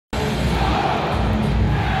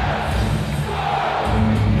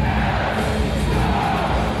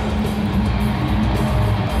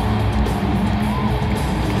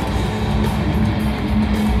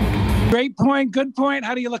Great point. Good point.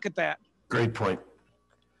 How do you look at that? Great point.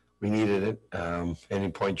 We needed it.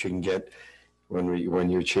 Any point you can get when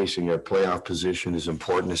you're chasing a playoff position is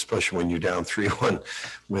important, especially when you're down 3-1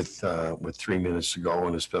 with 3 minutes to go,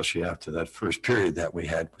 and especially after that first period that we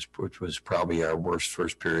had, which was probably our worst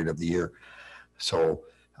first period of the year. So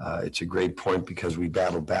it's a great point because we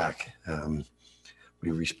battled back. We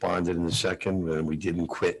responded in the second, and we didn't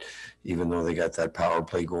quit, even though they got that power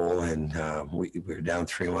play goal, and we were down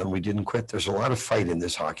 3-1. We didn't quit. There's a lot of fight in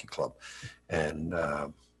this hockey club, and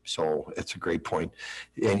so it's a great point.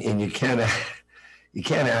 And you can't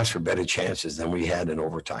ask for better chances than we had in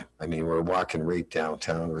overtime. I mean, we're walking right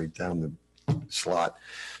downtown, right down the slot,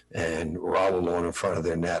 and we're all alone in front of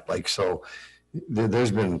their net. Like, so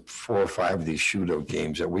there's been 4 or 5 of these shootout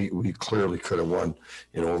games that we clearly could have won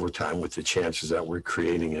in overtime with the chances that we're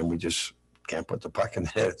creating, and we just can't put the puck in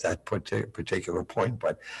the net at that particular point.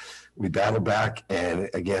 But we battle back, and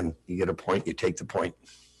again, you get a point, you take the point.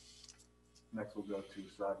 Next we'll go to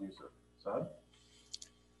Saad Youssef. Saad?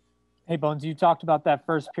 Hey, Bones, you talked about that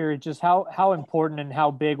first period. Just how important and how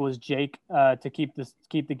big was Jake to keep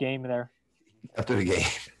the game there? After the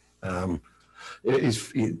game,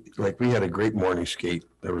 like we had a great morning skate.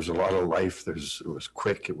 There was a lot of life. It was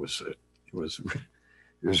quick. It was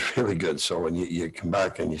really good. So when you come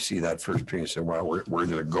back and you see that first period, you say, "Wow, where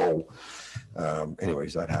did it go?"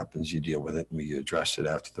 Anyways, that happens. You deal with it, and you address it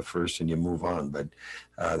after the first, and you move on. But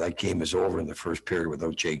that game is over in the first period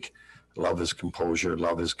without Jake. Love his composure.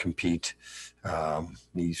 Love his compete.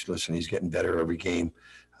 He's getting better every game.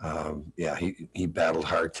 He battled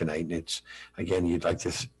hard tonight, and it's, again, you'd like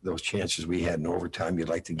those chances we had in overtime. You'd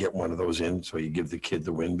like to get one of those in, so you give the kid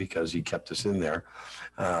the win because he kept us in there.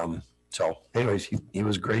 So, anyways, he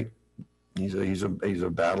was great. He's a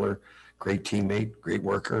battler, great teammate, great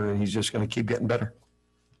worker, and he's just going to keep getting better.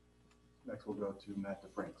 Next, we'll go to Matt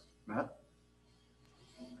DeFranks. Matt.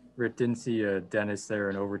 Rick, didn't see Dennis there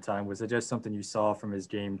in overtime. Was it just something you saw from his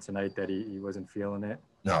game tonight that he wasn't feeling it?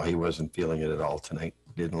 No, he wasn't feeling it at all tonight.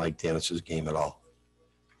 Didn't like Dennis's game at all.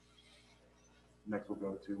 Next, we'll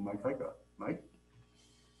go to Mike Fika. Mike?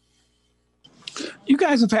 You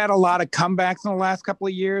guys have had a lot of comebacks in the last couple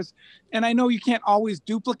of years, and I know you can't always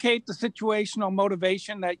duplicate the situational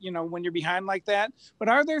motivation that, when you're behind like that, but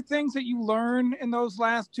are there things that you learn in those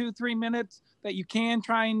last 2-3 minutes that you can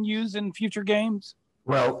try and use in future games?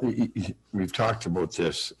 Well, we've talked about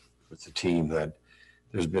this with the team, that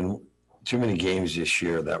there's been too many games this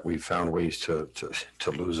year that we've found ways to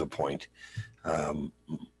lose a point.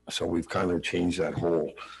 So we've kind of changed that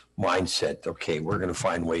whole mindset. Okay, we're going to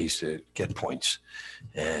find ways to get points,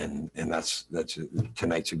 and that's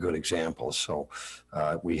tonight's a good example. So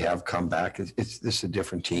we have come back. This is a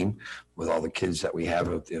different team with all the kids that we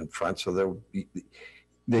have in front. So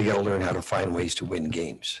they got to learn how to find ways to win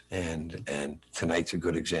games, and tonight's a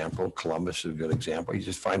good example. Columbus is a good example. You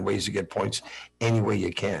just find ways to get points any way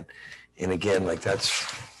you can. And again, like that's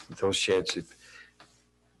those chances.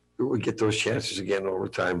 If we get those chances again over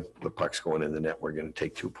time, the puck's going in the net, we're going to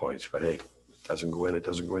take 2 points. But hey, it doesn't go in, it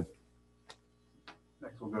doesn't go in.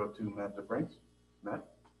 Next, we'll go to Matt DeFranks. Matt?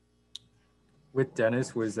 With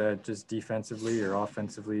Dennis, was that just defensively or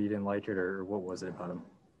offensively you didn't like it, or what was it about him?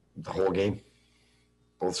 The whole game,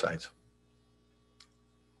 both sides.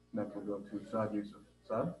 Next, we'll go to Saad Youssef.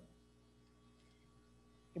 Saad?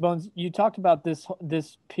 Bones, you talked about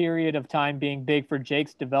this period of time being big for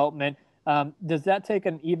Jake's development. Does that take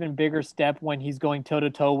an even bigger step when he's going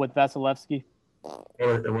toe-to-toe with Vasilevsky? Well,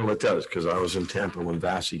 it does, because I was in Tampa when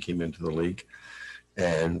Vasi came into the league,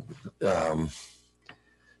 and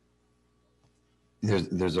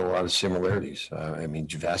there's a lot of similarities. I mean,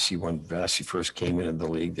 when Vasi first came into the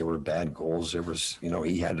league, there were bad goals. There was,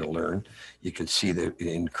 he had to learn. You could see the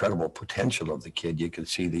incredible potential of the kid. You could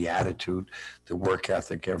see the attitude, the work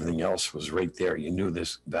ethic, everything else was right there. You knew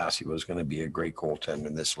this Vasi was going to be a great goaltender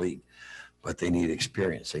in this league, but they need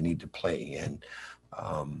experience. They need to play. And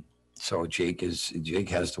so Jake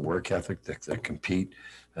has the work ethic, the compete,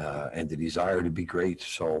 and the desire to be great.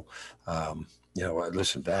 So,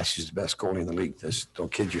 listen, Vasi's the best goalie in the league.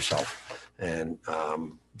 Don't kid yourself. And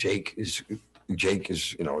Jake is,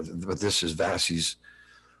 but this is Vasi's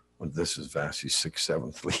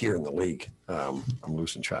 6th, 7th year in the league. I'm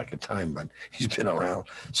losing track of time, but he's been around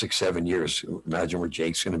 6-7 years. Imagine where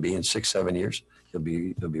Jake's going to be in 6-7 years. He'll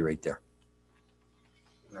be right there.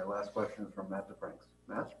 And our last question is from Matt DeFranks.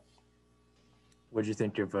 Matt? What did you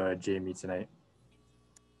think of Jamie tonight?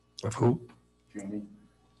 Of who?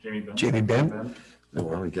 Jamie Benn.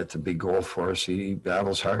 Well, he gets a big goal for us. He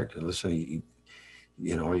battles hard. Listen,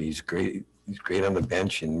 he's great. He's great on the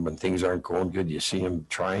bench, and when things aren't going good, you see him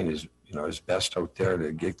trying his best out there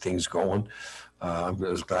to get things going. I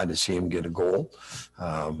was glad to see him get a goal.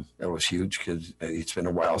 That was huge because it's been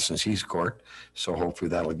a while since he scored. So hopefully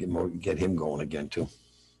that'll get him going again too.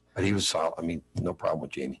 But he was solid. I mean, no problem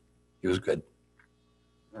with Jamie. He was good.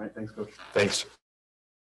 All right, thanks, Coach. Thanks.